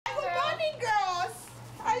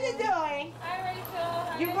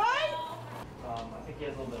You right? I think he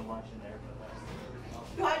has a little bit of lunch in there, but that's...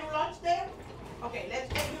 You had your lunch there? Okay,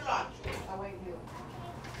 let's get you lunch. I'll wait here.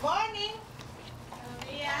 Morning.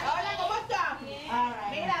 Hola, ¿cómo está?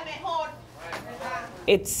 Mira, mejor.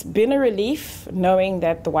 It's been a relief knowing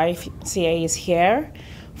that the YMCA is here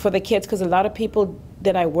for the kids, because a lot of people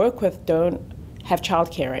that I work with don't have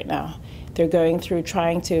childcare right now. They're going through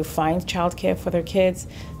trying to find childcare for their kids.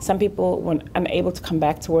 Some people were unable to come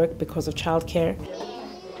back to work because of childcare.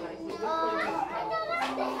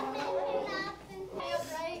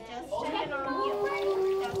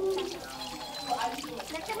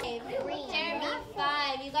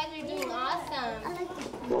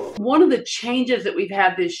 One of the changes that we've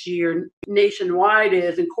had this year nationwide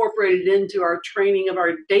is incorporated into our training of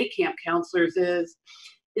our day camp counselors is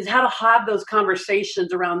how to have those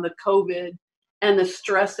conversations around the COVID and the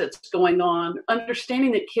stress that's going on,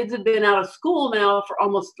 understanding that kids have been out of school now for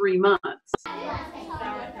almost 3 months.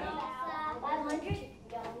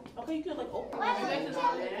 Okay, you could like open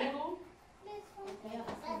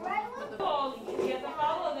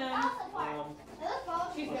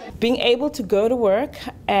Being able to go to work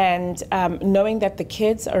and knowing that the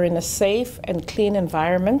kids are in a safe and clean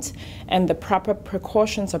environment and the proper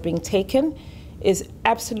precautions are being taken is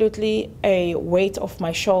absolutely a weight off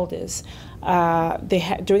my shoulders.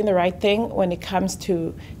 They're doing the right thing when it comes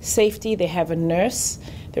to safety. They have a nurse,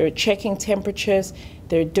 they're checking temperatures,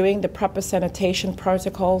 they're doing the proper sanitation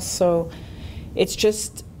protocols. So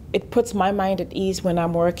it puts my mind at ease when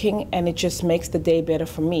I'm working, and it just makes the day better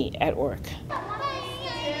for me at work.